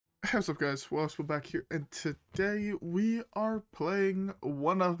What's up, guys? WhirlXbow back here, and today we are playing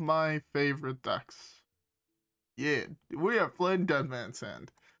one of my favorite decks. Yeah, we are playing Dead Man's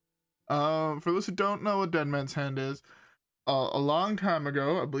Hand. For those who don't know what Dead Man's Hand is, a long time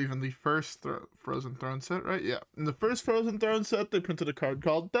ago, I believe in the first Frozen Throne set, right? Yeah, in the first Frozen Throne set, they printed a card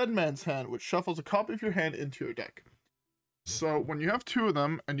called Dead Man's Hand, which shuffles a copy of your hand into your deck. So when you have two of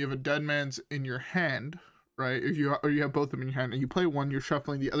them, and you have a Dead Man's in your hand, right? If you have both of them in your hand and you play one, you're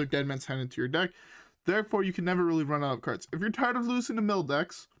shuffling the other Dead Man's Hand into your deck. Therefore, you can never really run out of cards. If you're tired of losing to mill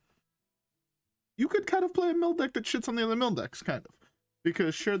decks, you could kind of play a mill deck that shits on the other mill decks, kind of.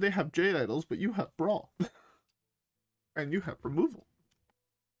 Because sure, they have Jade Idols, but you have Brawl. And you have removal.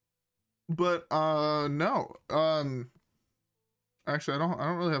 But no. Actually, I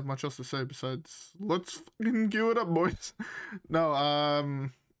don't really have much else to say besides let's fucking queue it up, boys.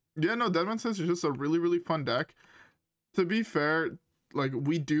 No, yeah, no, Dead Man's Hand is just a really fun deck. To be fair, like,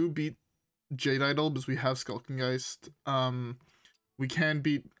 we do beat Jade Idol because we have Skulking Geist. We can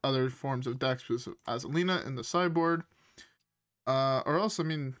beat other forms of decks because of Azalina in the sideboard. Or else, I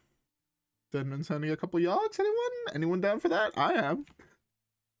mean, Dead Man's Handing a couple Yoggs, anyone down for that? I am.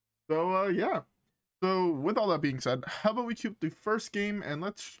 So, yeah. So, with all that being said, how about we queue up the first game, and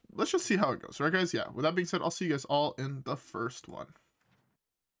let's just see how it goes, right, guys? Yeah, with that being said, I'll see you guys all in the first one.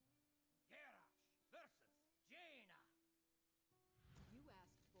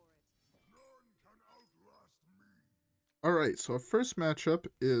 Alright, so our first matchup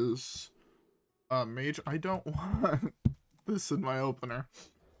is Mage. I don't want this in my opener.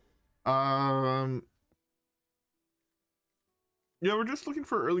 Yeah, we're just looking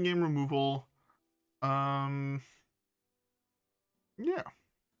for early game removal. Yeah.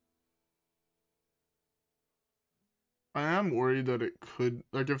 I am worried that it could,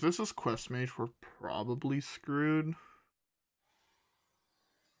 like, if this is Quest Mage, we're probably screwed.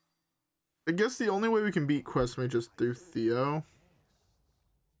 I guess the only way we can beat Quest Mage is through Theo.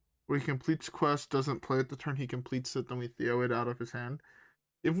 Where he completes quest, doesn't play it the turn he completes it, then we Theo it out of his hand.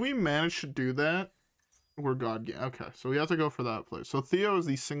 If we manage to do that, we're God game. Okay, so we have to go for that play. So Theo is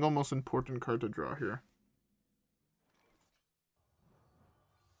the single most important card to draw here.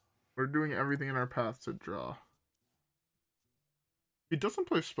 We're doing everything in our path to draw. If he doesn't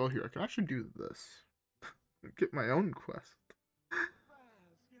play a spell here, I can actually do this. Get my own quest.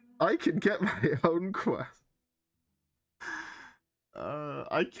 I can get my own quest.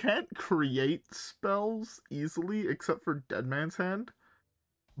 I can't create spells easily except for Dead Man's Hand.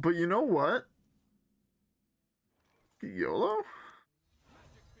 But you know what? YOLO?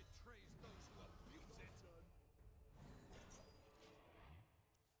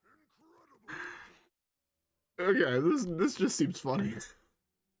 Okay, this just seems funny.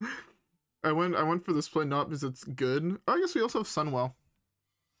 I went for this play not because it's good. Oh, I guess we also have Sunwell.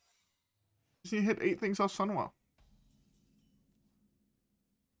 Just need to hit 8 things off Sunwell.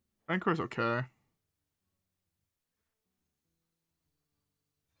 Rancor's okay.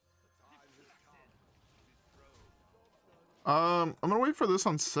 I'm gonna wait for this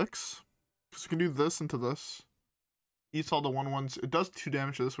on 6. Because we can do this into this. Eats all the 1/1s. It does 2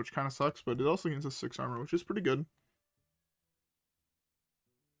 damage to this, which kind of sucks, but it also gains a 6 armor, which is pretty good.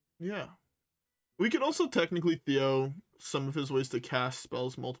 Yeah. We could also technically Theo some of his ways to cast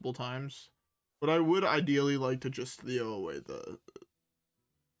spells multiple times. But I would ideally like to just Theo away the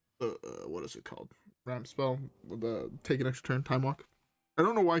what is it called? Ramp spell with the take an extra turn, Time Walk. I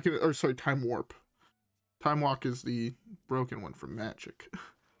don't know why I can, or sorry, Time Warp. Time Walk is the broken one from Magic.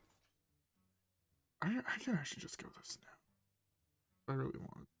 I can actually just go this now. I really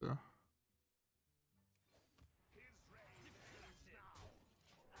wanted to.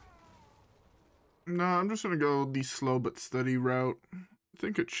 No, I'm just gonna go the slow but steady route. I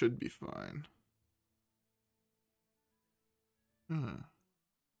think it should be fine.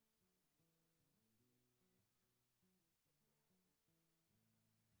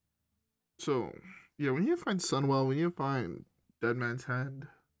 So, yeah, we need to find Sunwell. We need to find Dead Man's Hand.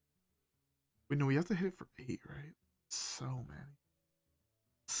 Wait, no, we have to hit it for 8, right? So many.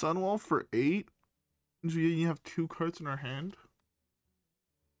 Sunwell for 8? You have 2 cards in our hand?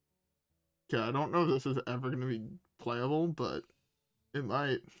 Yeah, I don't know if this is ever going to be playable, but it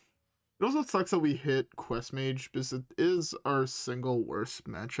might. It also sucks that we hit Quest Mage because it is our single worst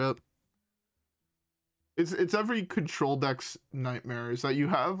matchup. It's every control deck's nightmare is that you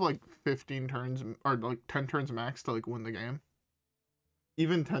have like 15 turns or like 10 turns max to like win the game.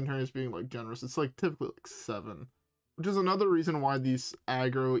 Even 10 turns being like generous, it's like typically like 7. Which is another reason why these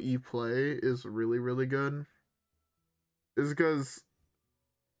aggro E-play is really good. Is because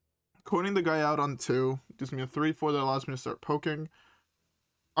coining the guy out on 2 gives me a 3/4 that allows me to start poking.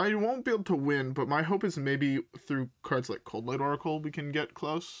 I won't be able to win, but my hope is maybe through cards like Coldlight Oracle we can get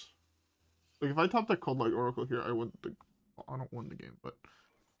close. Like if I top that Coldlight Oracle here, I win the. Well, I don't win the game, but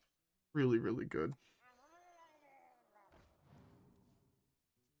really, really good.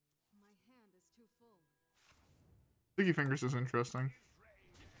 Stickyfingers is interesting.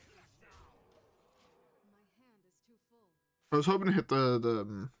 I was hoping to hit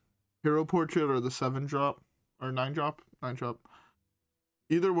the Hero Portrait or the 7-drop or 9-drop. 9-drop.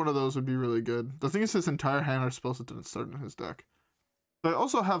 Either one of those would be really good. The thing is, his entire hand are spells that didn't start in his deck. But I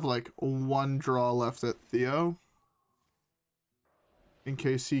also have like 1 draw left at Theo. In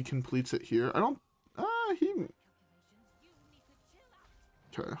case he completes it here. I don't... he...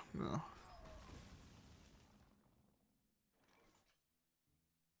 Okay, no.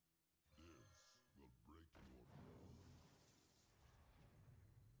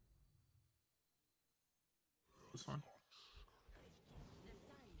 That's fine.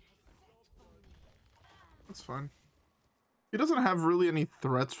 That's fine. He doesn't have really any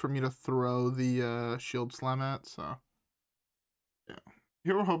threats for me to throw the shield slam at, so... Yeah.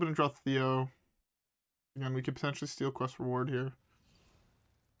 Here we're hoping to draw Theo. Again, we could potentially steal quest reward here.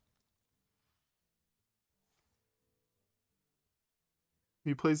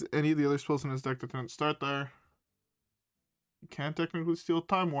 He plays any of the other spells in his deck that didn't start there. He can't technically steal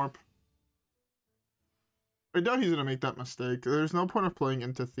Time Warp. I doubt he's gonna make that mistake. There's no point of playing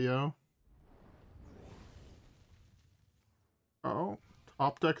into Theo. Oh,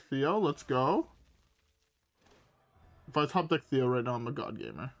 top deck Theo, let's go. If I top deck Theo right now, I'm a god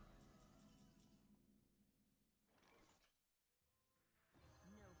gamer.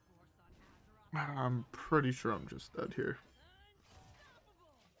 I'm pretty sure I'm just dead here.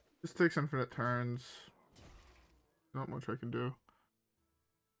 This takes infinite turns. Not much I can do.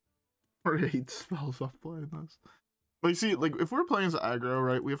 Or 8 spells off playing this. But you see, like, if we're playing as aggro,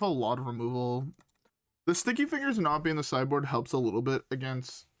 right, we have a lot of removal. The Stickyfingers not being the sideboard helps a little bit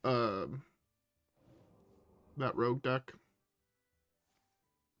against that rogue deck.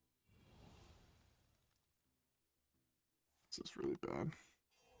 This is really bad.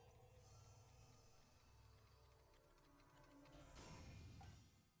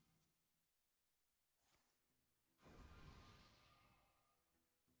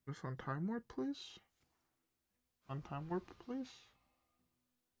 This on Time Warp, please? On Time Warp, please?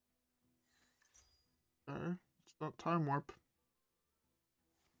 Okay, it's not Time Warp.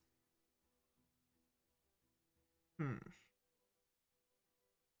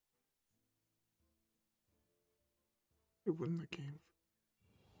 I win the game.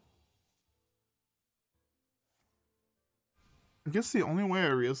 I guess the only way I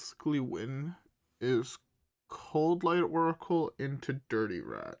realistically win is Coldlight Oracle into Dirty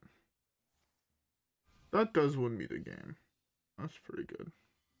Rat. That does win me the game. That's pretty good.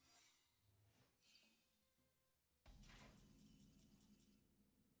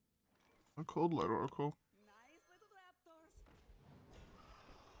 A Coldlight Oracle.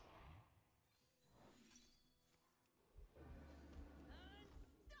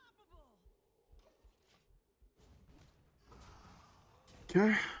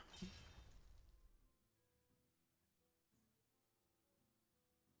 Okay.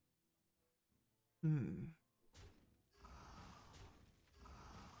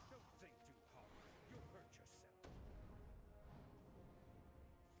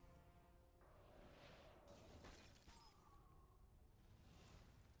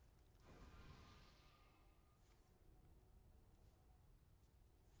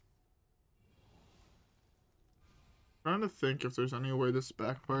 Trying to think if there's any way this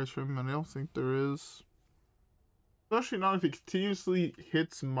backfires for him, and I don't think there is. Especially not if he continuously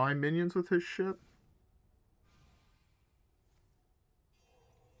hits my minions with his shit.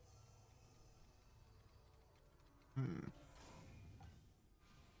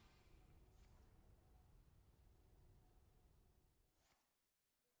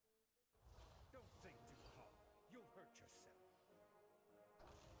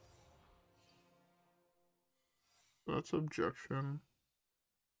 That's objection.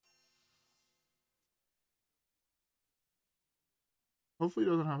 Hopefully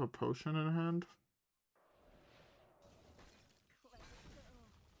he doesn't have a potion in hand.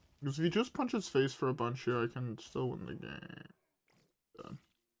 Because if he just punches face for a bunch here, I can still win the game. Done.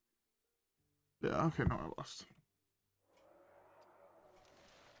 Yeah, okay, no, I lost.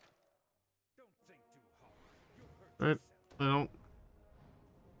 Right, I don't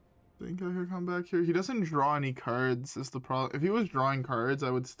think I could come back here. He doesn't draw any cards is the problem. If he was drawing cards,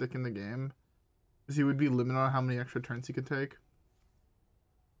 I would stick in the game. Because he would be limited on how many extra turns he could take.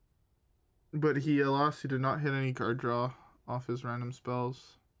 But he allows you to not hit any card draw off his random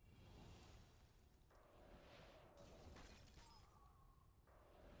spells.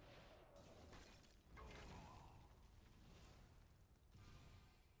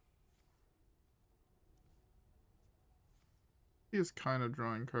 He is kind of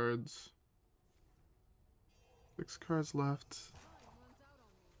drawing cards. 6 cards left.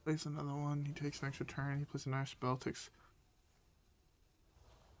 Plays another one. He takes an extra turn. He plays another spell. Takes.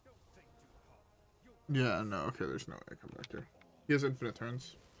 Yeah, no. Okay, there's no way I come back here. He has infinite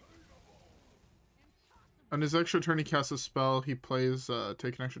turns. On his extra turn, he casts a spell. He plays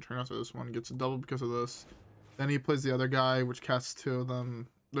take an extra turn after this one. Gets a double because of this. Then he plays the other guy, which casts 2 of them.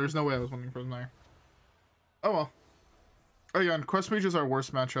 There's no way I was winning from there. Oh well. Again, Quest Mage is our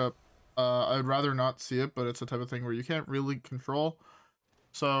worst matchup. I'd rather not see it, but it's the type of thing where you can't really control.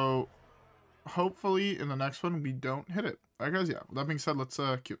 So, hopefully in the next one we don't hit it. Alright guys, yeah. With that being said, let's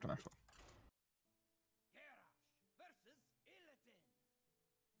queue up the next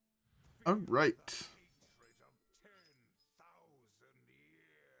one. Alright.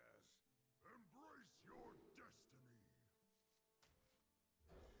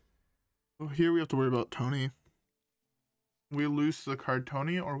 Well, here we have to worry about Tony. We lose the card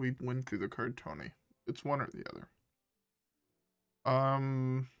Tony or we win through the card Tony. It's one or the other.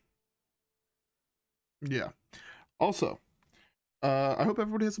 Yeah. Also, I hope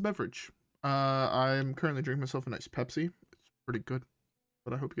everybody has a beverage. I'm currently drinking myself a nice Pepsi. It's pretty good.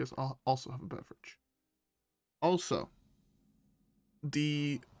 But I hope you guys also have a beverage. Also,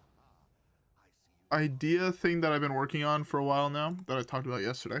 the idea thing that I've been working on for a while now, that I talked about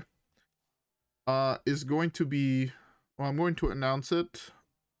yesterday, is going to be, well, I'm going to announce it,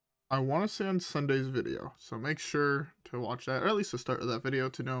 I want to say on Sunday's video. So make sure to watch that, or at least the start of that video,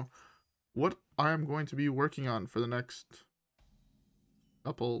 to know what I am going to be working on for the next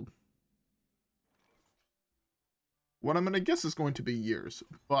couple, what I'm going to guess is going to be years,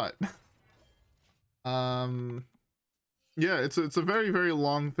 but yeah, it's a very, very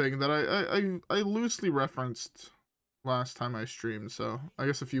long thing that I loosely referenced last time I streamed, so I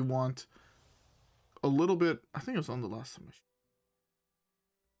guess if you want a little bit, I think it was on the last time I streamed.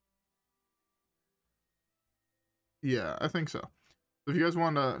 Yeah, I think so. If you guys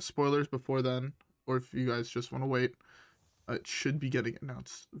want spoilers before then, or if you guys just want to wait, it should be getting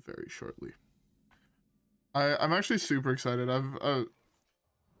announced very shortly. I'm actually super excited.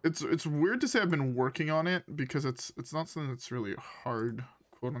 It's weird to say I've been working on it because it's not something that's really hard,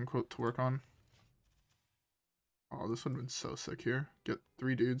 quote unquote, to work on. Oh, this would have been so sick here. Get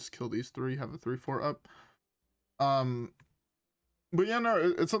 3 dudes, kill these 3, have a 3/4 up. But yeah,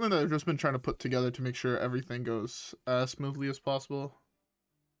 no, it's something that I've just been trying to put together to make sure everything goes as smoothly as possible.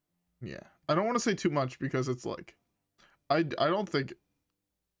 Yeah, I don't want to say too much because it's like, I don't think,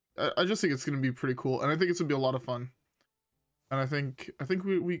 I just think it's gonna be pretty cool, and I think it's gonna be a lot of fun. And I think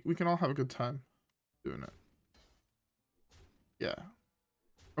we can all have a good time doing it. Yeah.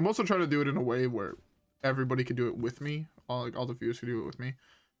 I'm also trying to do it in a way where everybody could do it with me. All the viewers could do it with me.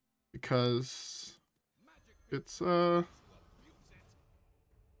 Because it's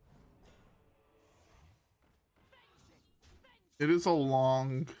it is a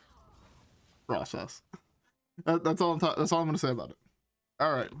long process. That's all I'm gonna say about it.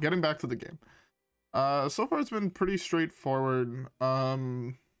 Alright, getting back to the game. So far it's been pretty straightforward. He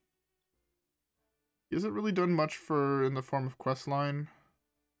hasn't really done much in the form of questline.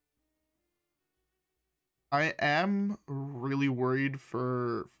 I am really worried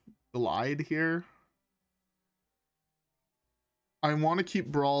for Glide here. I want to keep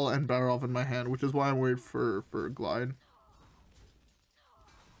Brawl and Barov in my hand, which is why I'm worried for Glide.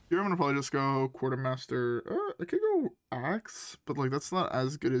 Here I'm gonna probably just go Quartermaster. I could go Axe, but like that's not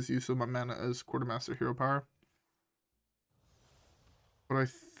as good as use of my mana as Quartermaster Hero Power. But I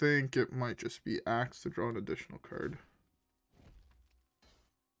think it might just be Axe to draw an additional card.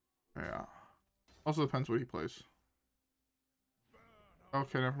 Yeah. Also depends what he plays.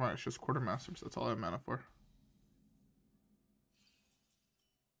 Okay, never mind. It's just Quartermaster, so that's all I have mana for.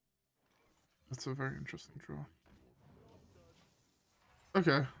 That's a very interesting draw.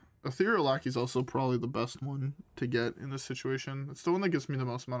 Okay. Ethereal Lackey is also probably the best one to get in this situation. It's the one that gives me the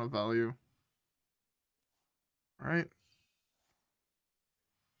most amount of value. Alright.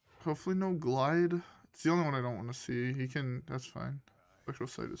 Hopefully no Glide. It's the only one I don't want to see. He can, that's fine. Spectral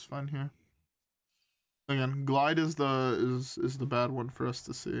Sight is fine here. Again, Glide is the bad one for us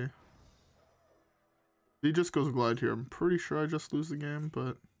to see. If he just goes Glide here, I'm pretty sure I just lose the game,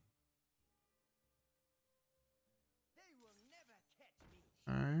 but...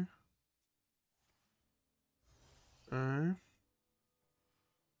 Okay. Okay.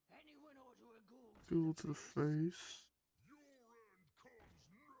 Duel to the face.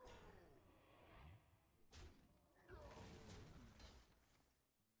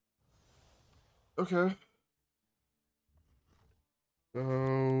 Okay.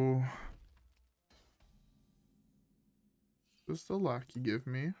 So... This the luck you give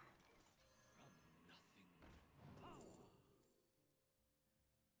me.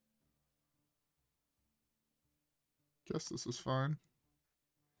 Guess this is fine.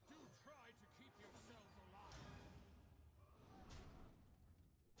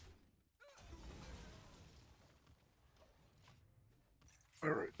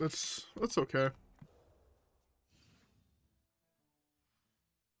 Alright, that's okay.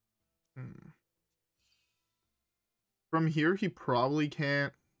 From here, he probably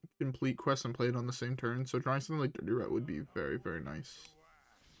can't complete quests and play it on the same turn, so drawing something like Dirty Rat would be very, very nice.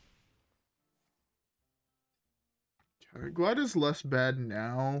 Okay, Glide is less bad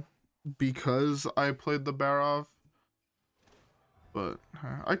now because I played the Barov, but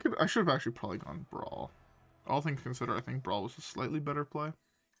I should have actually probably gone Brawl. All things considered, I think Brawl was a slightly better play.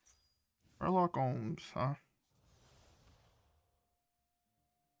 Murloc Holmes, huh?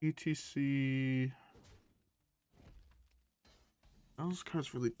 E.T.C. Those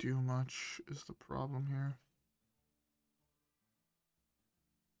cards really do much is the problem here.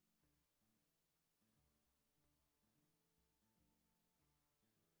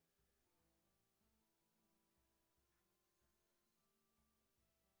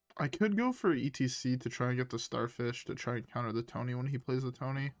 I could go for E.T.C. to try and get the Starfish to try and counter the Tony when he plays the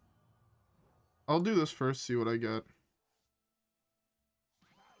Tony. I'll do this first, see what I get.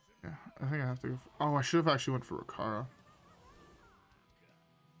 Yeah, I think I have to go for... Oh, I should have actually went for Rokara.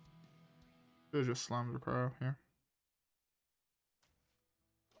 Should have just slammed Rokara here.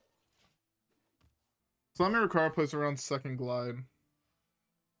 Slamming Rokara plays around second glide.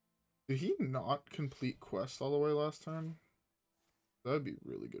 Did he not complete quest all the way last time? That'd be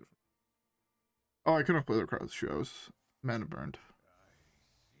really good. Oh, I couldn't have played Rokara. Shoot, I was mana burned.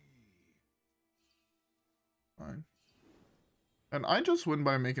 Fine. And I just win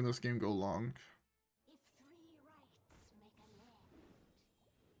by making this game go long.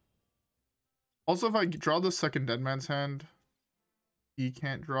 Also, if I draw the second Dead Man's Hand, he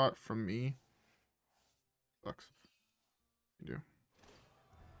can't draw it from me. Sucks. You do.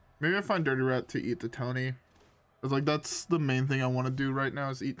 Maybe I find Dirty Rat to eat the Tony. Cause like that's the main thing I want to do right now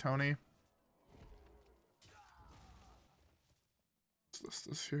is eat Tony. Let's list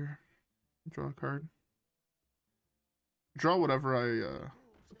this here. Draw a card. Draw whatever I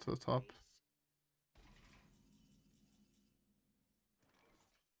put to the top.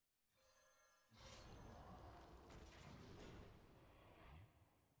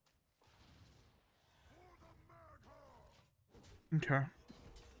 Okay.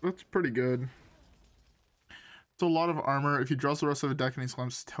 That's pretty good. It's a lot of armor. If he draws the rest of the deck and he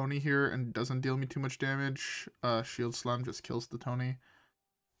slams Tony here and doesn't deal me too much damage, Shield Slam just kills the Tony.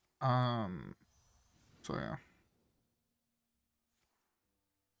 So yeah.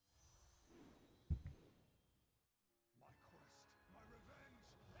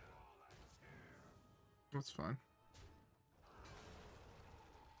 That's fine.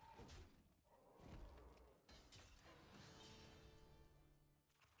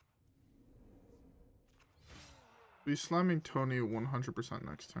 Be slamming Tony 100%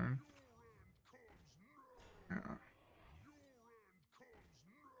 next turn. Yeah.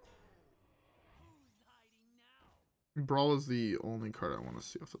 Brawl is the only card I want to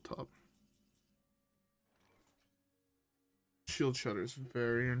see off the top. Shield Shatter is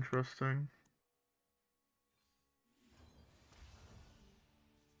very interesting.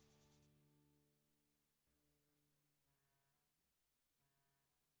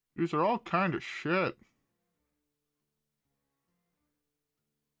 These are all kind of shit.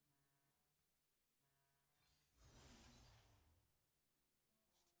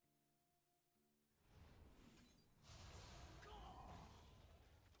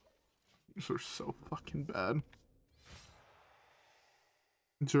 These are so fucking bad.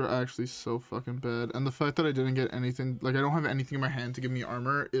 These are actually so fucking bad. And the fact that I didn't get anything, like I don't have anything in my hand to give me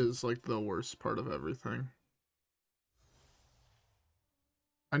armor is like the worst part of everything.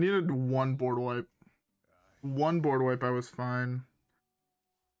 I needed one board wipe. One board wipe, I was fine.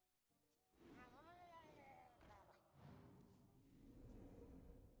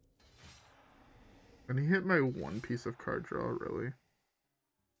 And he hit my one piece of card draw, really.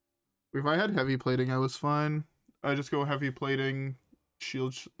 If I had heavy plating, I was fine. I just go heavy plating,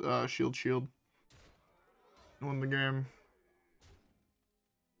 shield. Win the game.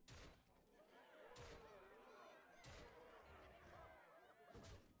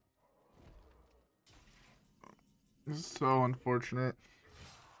 This is so unfortunate.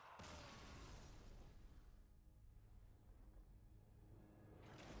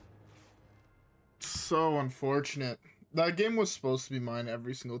 So unfortunate. That game was supposed to be mine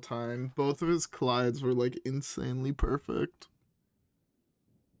every single time. Both of his collides were like insanely perfect.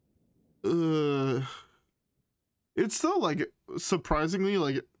 It's still, like, surprisingly,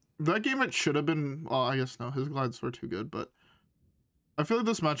 like, that game it should have been, well, I guess no, his glides were too good, but I feel like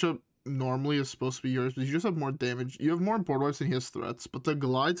this matchup normally is supposed to be yours, but you just have more damage. You have more board wipes than he has threats, but the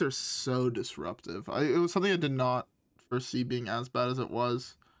glides are so disruptive. It was something I did not foresee being as bad as it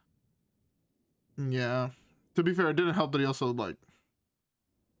was. Yeah. To be fair, it didn't help that he also, like,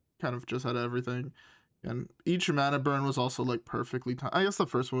 kind of just had everything. And each mana burn was also, like, perfectly timed. I guess the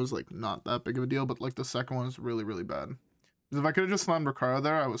first one was, like, not that big of a deal, but, like, the second one was really, really bad. Because if I could have just slammed Rokara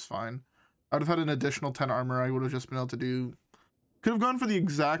there, I was fine. I'd have had an additional 10 armor. I would have just been able to do... Could have gone for the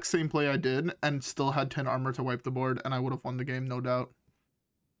exact same play I did and still had 10 armor to wipe the board, and I would have won the game, no doubt.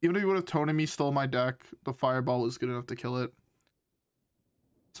 Even if he would have Tony me, stole my deck, the fireball was good enough to kill it.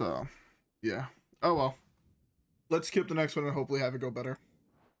 So, yeah. Oh well. Let's skip the next one and hopefully have it go better.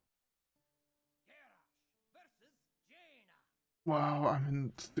 Wow, I'm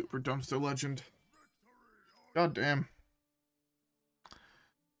in Super Dumpster Legend. God damn.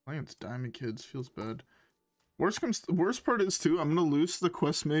 Playing Diamond Kids feels bad. Worst part is too, I'm gonna lose the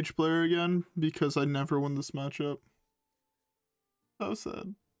Quest Mage player again because I never won this matchup. So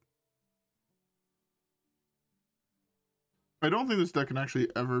sad. I don't think this deck can actually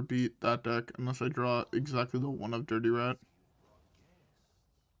ever beat that deck unless I draw exactly the one of Dirty Rat.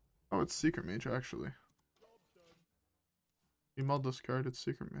 Oh, it's Secret Mage actually. Email discard, it's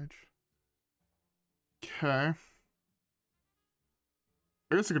Secret Mage. Okay.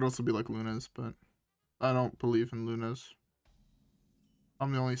 I guess it could also be like Luna's, but I don't believe in Luna's.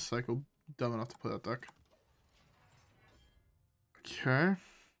 I'm the only psycho dumb enough to play that deck. Okay.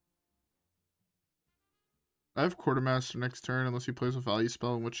 I have Quartermaster next turn unless he plays a value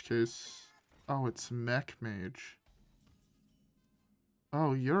spell, in which case... Oh, it's Mech Mage.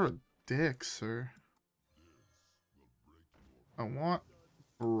 Oh, you're a dick, sir. I want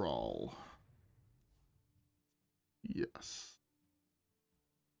Brawl. Yes.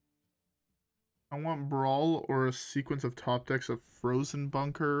 I want Brawl or a sequence of top decks of Frozen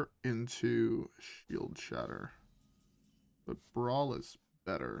Bunker into Shield Shatter. But Brawl is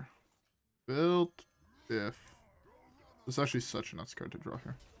better. Built if. This is actually such a nuts card to draw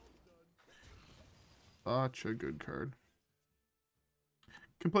here. Such a good card.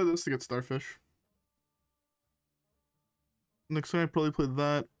 Can play this to get Starfish. Next time I'd probably play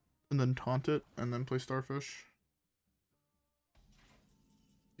that and then taunt it and then play Starfish.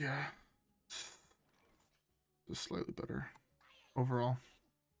 Yeah. Just slightly better overall.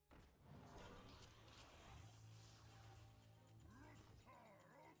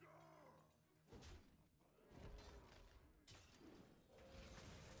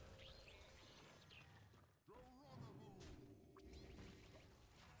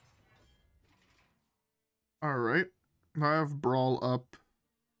 Alright. I have Brawl up.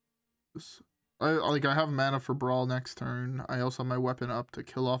 I have mana for Brawl next turn. I also have my weapon up to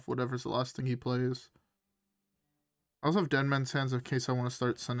kill off whatever's the last thing he plays. I also have Dead Man's Hands in case I want to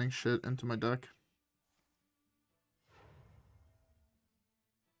start sending shit into my deck.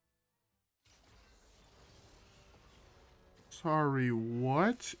 Sorry,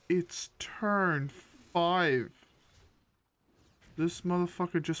 what? It's turn 5. This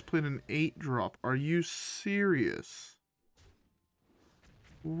motherfucker just played an 8-drop. Are you serious?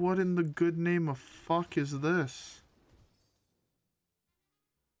 What in the good name of fuck is this?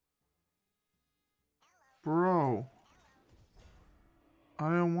 Bro. I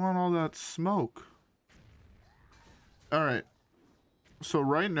don't want all that smoke. Alright. So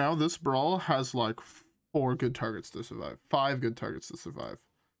right now, this Brawl has like 4 good targets to survive. 5 good targets to survive.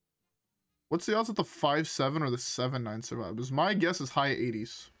 What's the odds that the 5-7 or the 7-9 survive? Because my guess is high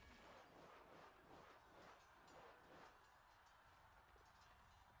 80s.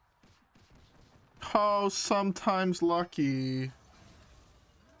 Oh, sometimes lucky.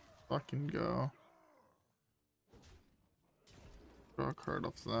 Fucking go. Draw a card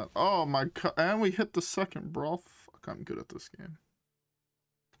off that. Oh my god. And we hit the second Brawl. Fuck, I'm good at this game.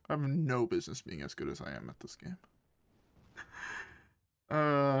 I have no business being as good as I am at this game.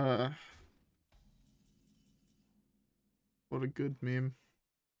 What a good meme.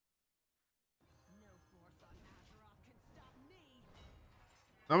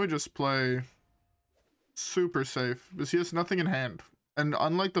 Now we just play super safe because he has nothing in hand. And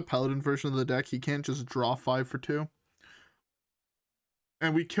unlike the Paladin version of the deck, he can't just draw 5 for 2.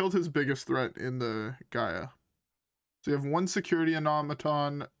 And we killed his biggest threat in the Gaia. So you have 1 Security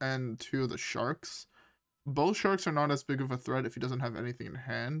Automaton and 2 of the Sharks. Both Sharks are not as big of a threat if he doesn't have anything in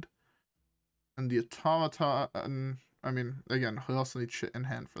hand. And the Automaton, I mean, again, he also needs shit in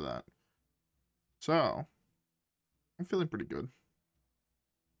hand for that. So, I'm feeling pretty good.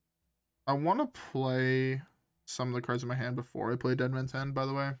 I want to play some of the cards in my hand before I play Dead Man's Hand, by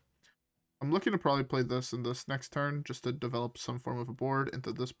the way. I'm looking to probably play this in this next turn, just to develop some form of a board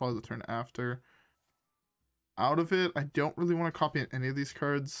into this probably the turn after. Out of it, I don't really want to copy any of these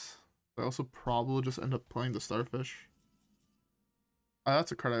cards. I also probably just end up playing the Starfish.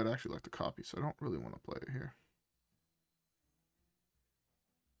 That's a card I'd actually like to copy, so I don't really want to play it here.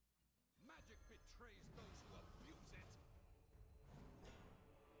 Magic betrays those who abuse it.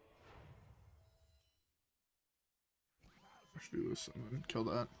 I should do this and then kill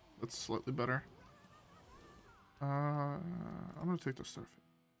that. That's slightly better. I'm gonna take the Starfish.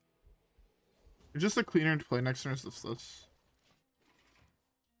 It's just a cleaner to play next turn is this.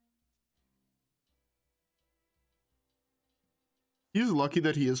 He's lucky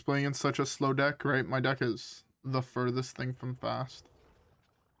that he is playing in such a slow deck, right? My deck is the furthest thing from fast.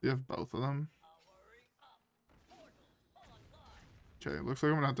 You have both of them. Okay, looks like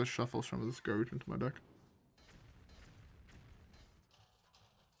I'm gonna have to shuffle some of this garbage into my deck.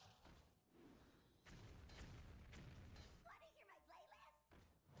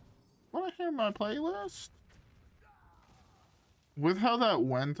 Wanna hear my playlist? With how that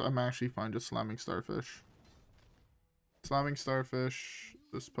went, I'm actually fine just slamming Starfish. Slamming Starfish.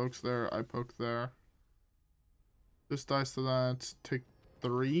 This pokes there, I poke there. This dies to that, take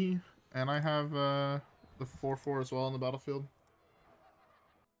 3. And I have the 4/4 as well on the battlefield.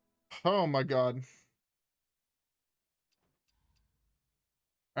 Oh my god.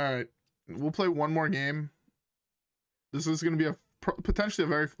 Alright. We'll play one more game. This is going to be a potentially a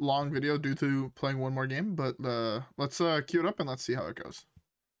very long video due to playing one more game, but let's queue it up and let's see how it goes.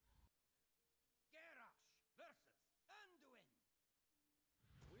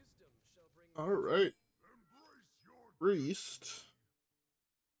 Alright. Priest.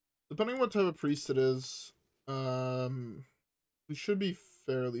 Depending on what type of priest it is, we should be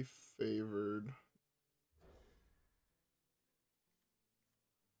fairly favored.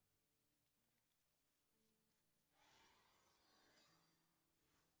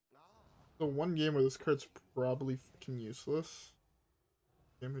 The one game where this card's probably fucking useless.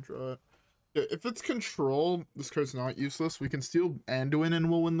 Game to draw it. Yeah, if it's control, this card's not useless. We can steal Anduin and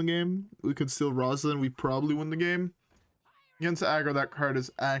we'll win the game. We could steal Rosalind, we probably win the game. Against aggro, that card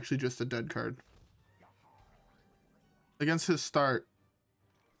is actually just a dead card. Against his start,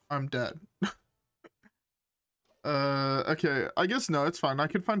 I'm dead. Okay, I guess no, it's fine. I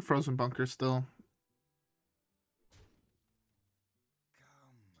could find Frozen Bunker still.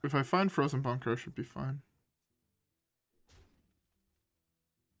 If I find Frozen Bunker, I should be fine.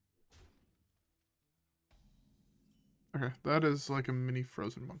 Okay, that is like a mini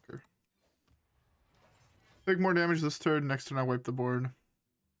Frozen Bunker. Take more damage this turn, next turn I wipe the board.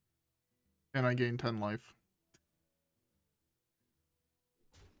 And I gain 10 life.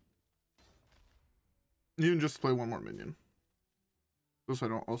 You can just play one more minion. Because I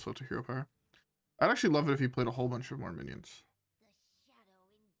don't also have to hero power. I'd actually love it if you played a whole bunch of more minions.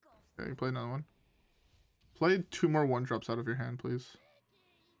 Okay, you play another one. Play 2 more 1-drops out of your hand, please.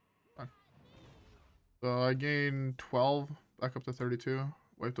 Fine. So I gain 12, back up to 32.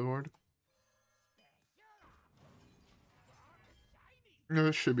 Wipe the board. No,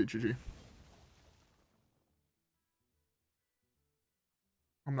 this should be GG.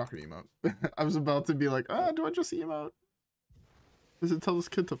 I'm not gonna emote. I was about to be like, do I just emote? Does it tell this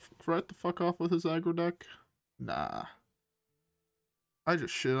kid to right the fuck off with his aggro deck? Nah. I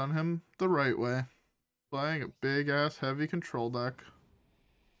just shit on him the right way. Playing a big ass heavy control deck.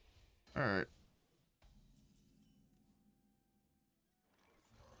 Alright.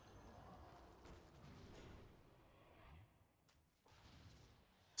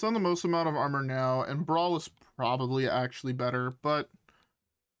 It's on the most amount of armor now, and Brawl is probably actually better, but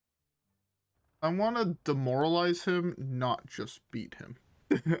I want to demoralize him, not just beat him.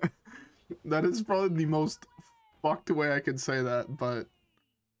 That is probably the most fucked way I could say that, but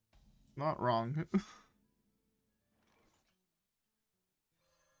not wrong.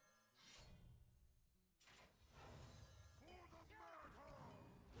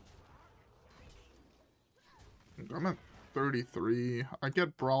 I'm at 33. I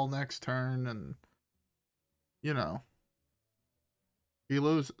get Brawl next turn, and you know, he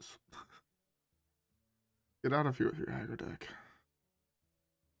loses. Get out of here with your aggro deck.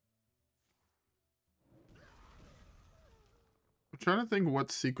 I'm trying to think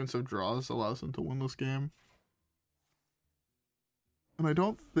what sequence of draws allows him to win this game. And I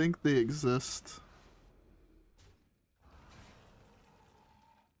don't think they exist.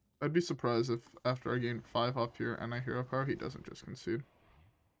 I'd be surprised if after I gain 5 off here and I hero power, he doesn't just concede.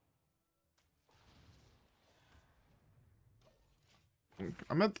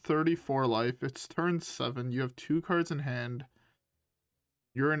 I'm at 34 life. It's turn 7. You have 2 cards in hand.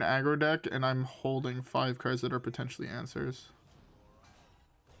 You're an aggro deck, and I'm holding 5 cards that are potentially answers.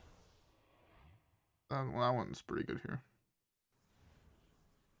 Well, that one's pretty good here.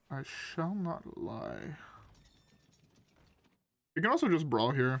 I shall not lie. You can also just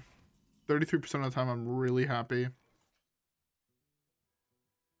brawl here. 33% of the time, I'm really happy.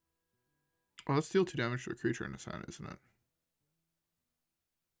 Oh, let's deal 2 damage to a creature in his hand, isn't it?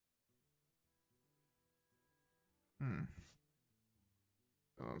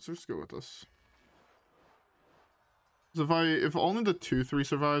 Let's just go with this. So if only the 2/3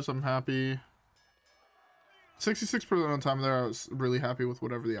 survives, I'm happy. 66% of the time there, I was really happy with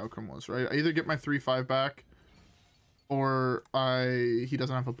whatever the outcome was, right? I either get my 3/5 back, or he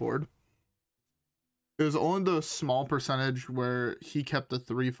doesn't have a board. It was only the small percentage where he kept the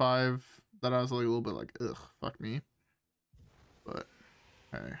 3/5 that I was like a little bit like, ugh, fuck me. But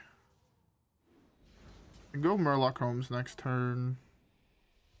hey, I can go Murloc Holmes next turn.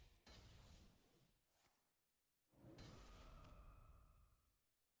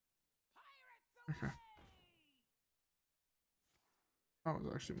 Okay. That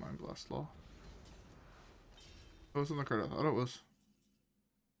was actually Mind Blast Law. That wasn't the card I thought it was.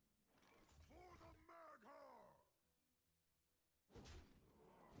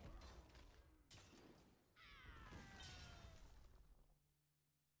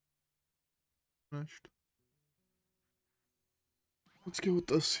 Finished. Let's go with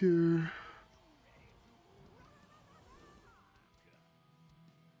this here.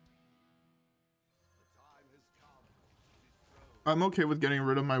 I'm okay with getting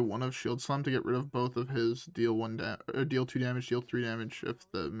rid of my 1 of Shield Slam to get rid of both of his deal 2 damage, deal 3 damage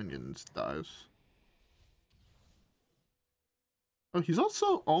if the minions dies. Oh, he's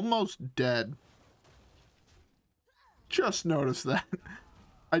also almost dead. Just noticed that.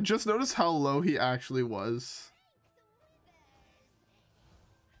 I just noticed how low he actually was.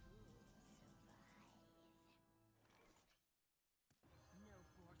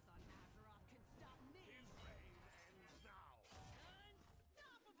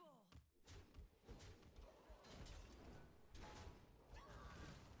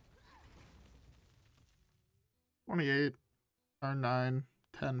 $28, or 9,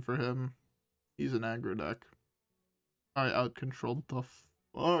 10 for him. He's an aggro deck. I out-controlled the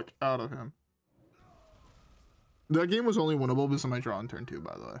fuck out of him. That game was only winnable because of my draw on turn 2,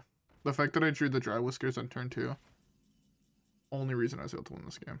 by the way. The fact that I drew the Drywhiskers on turn 2. Only reason I was able to win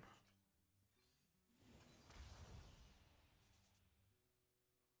this game.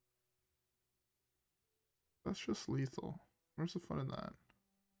 That's just lethal. Where's the fun in that?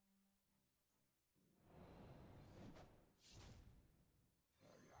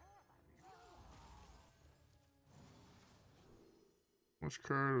 Which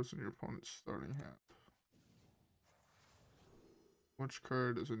card is in your opponent's starting hand? Which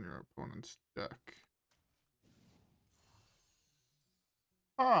card is in your opponent's deck?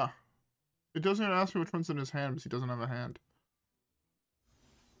 Ah! It doesn't even ask me which one's in his hand because he doesn't have a hand.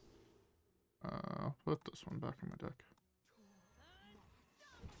 I'll put this one back in my deck.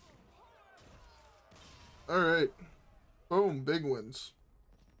 Alright. Boom, big wins.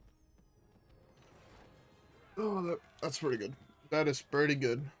 Oh, that's pretty good. That is pretty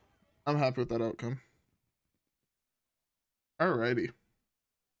good. I'm happy with that outcome. Alrighty.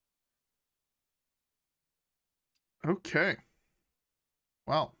 Okay.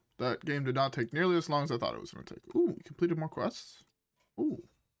 Wow, that game did not take nearly as long as I thought it was going to take. Ooh, we completed more quests. Ooh.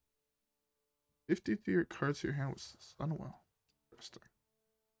 53 cards to your hand with Sunwell. Interesting.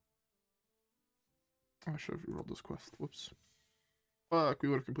 I should have rerolled this quest. Whoops. Fuck, we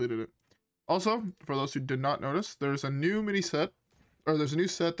would have completed it. Also, for those who did not notice, there's a new mini set, or there's a new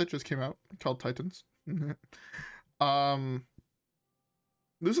set that just came out called Titans.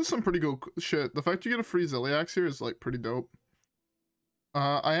 This is some pretty good shit. The fact you get a free Ziliax here is like pretty dope.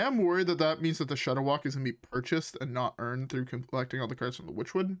 I am worried that means that the Shadow Walk is going to be purchased and not earned through collecting all the cards from the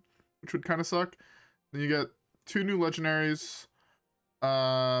Witchwood, which would kind of suck. Then you get 2 new legendaries,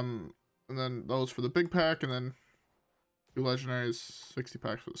 and then those for the big pack, and then 2 legendaries, 60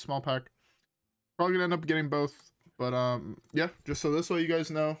 packs for the small pack. Probably gonna end up getting both, but yeah, just so this way you guys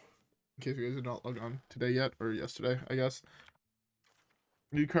know, in case you guys did not log on today yet, or yesterday, I guess.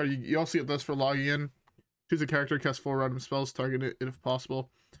 New card, you also get this for logging in. Choose a character, cast 4 random spells, target it if possible.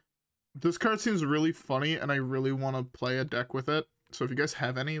 This card seems really funny, and I really want to play a deck with it. So if you guys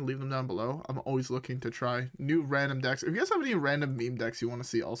have any, leave them down below. I'm always looking to try new random decks. If you guys have any random meme decks you want to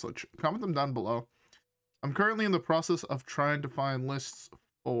see, also comment them down below. I'm currently in the process of trying to find lists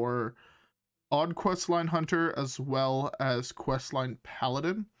for Odd Questline Hunter as well as Questline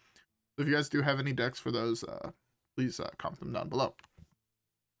Paladin. If you guys do have any decks for those, please comment them down below.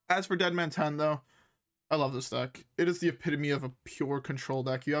 As for Dead Man's Hand, though, I love this deck. It is the epitome of a pure control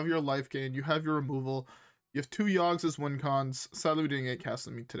deck. You have your life gain, you have your removal, you have 2 Yoggs as win cons. Sadly, we didn't get cast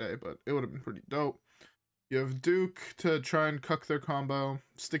on me today, but it would have been pretty dope. You have Duke to try and cuck their combo,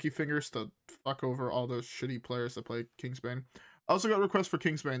 Stickyfingers to fuck over all those shitty players that play Kingsbane. I also got requests for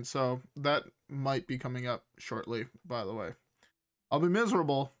Kingsbane, so that might be coming up shortly, by the way. I'll be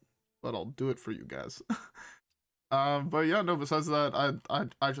miserable, but I'll do it for you guys. But yeah, no, besides that,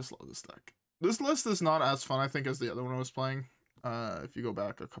 I just love this deck. This list is not as fun, I think, as the other one I was playing. If you go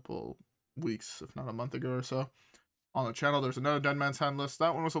back a couple weeks, if not a month ago or so, on the channel, there's another Dead Man's Hand list.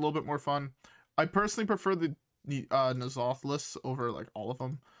 That one was a little bit more fun. I personally prefer the N'Zoth lists over, like, all of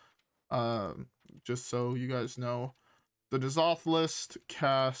them. Just so you guys know. The N'Zoth list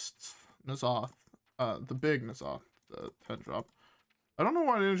casts N'Zoth, the big N'Zoth, the 10-drop. I don't know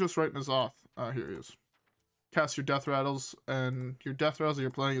why I didn't just write N'Zoth. Here he is. Cast your Death Rattles, and your Death Rattles that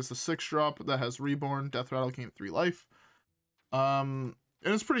you're playing is the 6-drop that has Reborn. Death Rattle gain 3 life. And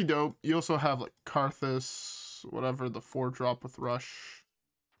it's pretty dope. You also have, like, Karthus, whatever, the 4-drop with Rush.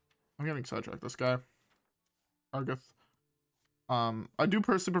 I'm getting sidetracked. This guy. Argith. I do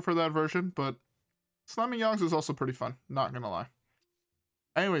personally prefer that version, but Slamming Yoggs is also pretty fun. Not gonna lie.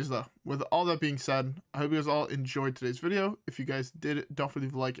 Anyways, though, with all that being said, I hope you guys all enjoyed today's video. If you guys did, don't forget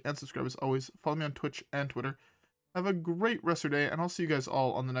to leave a like and subscribe as always. Follow me on Twitch and Twitter. Have a great rest of your day, and I'll see you guys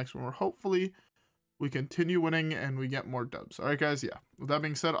all on the next one where hopefully we continue winning and we get more dubs. Alright, guys, yeah. With that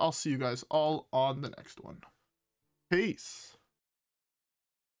being said, I'll see you guys all on the next one. Peace.